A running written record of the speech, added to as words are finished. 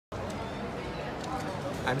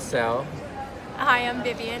I'm Sal. Hi, I'm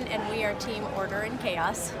Vivian, and we are Team Order and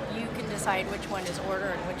Chaos. You can decide which one is Order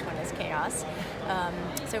and which one is Chaos.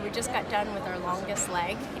 So we just got done with our longest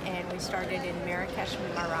leg, and we started in Marrakesh,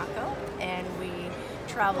 Morocco, and we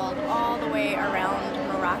traveled all the way around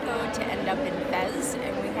Morocco to end up in Fez,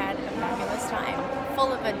 and we had a fabulous time,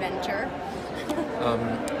 full of adventure.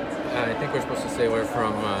 I think we're supposed to say we're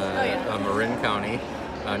from Marin County,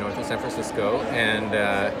 north of San Francisco, and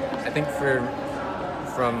I think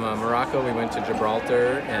from Morocco we went to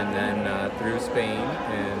Gibraltar and then through Spain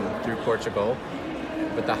and through Portugal.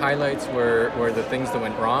 But the highlights were the things that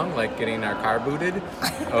went wrong, like getting our car booted,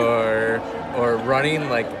 or running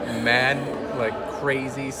like mad, like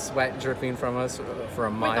crazy, sweat dripping from us for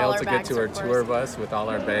a mile to get to our tour bus with all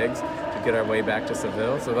our bags to get our way back to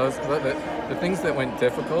Seville. So the things that went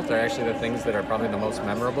difficult are actually the things that are probably the most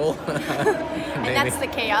memorable. And that's the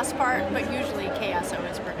chaos part, but usually chaos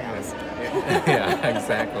always prevails. Yeah,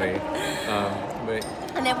 exactly.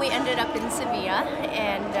 And then we ended up in Sevilla,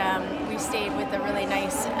 and we stayed with a really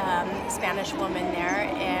nice Spanish woman there,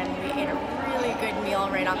 and we ate a really good meal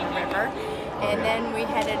right on the river. And then we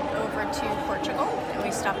headed over to Portugal, and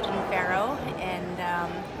we stopped in Faro, and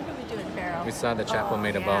what did we do in Faro? We saw the chapel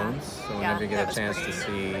made of bones, so whenever you get a chance to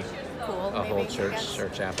see a whole church or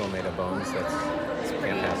chapel made of bones, that's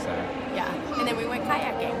can't pass that. Yeah, and then we went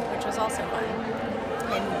kayaking, which was also fun.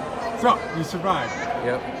 So, you survived.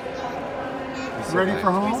 Yep. Ready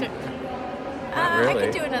for home? Not really. I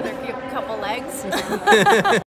could do another couple legs.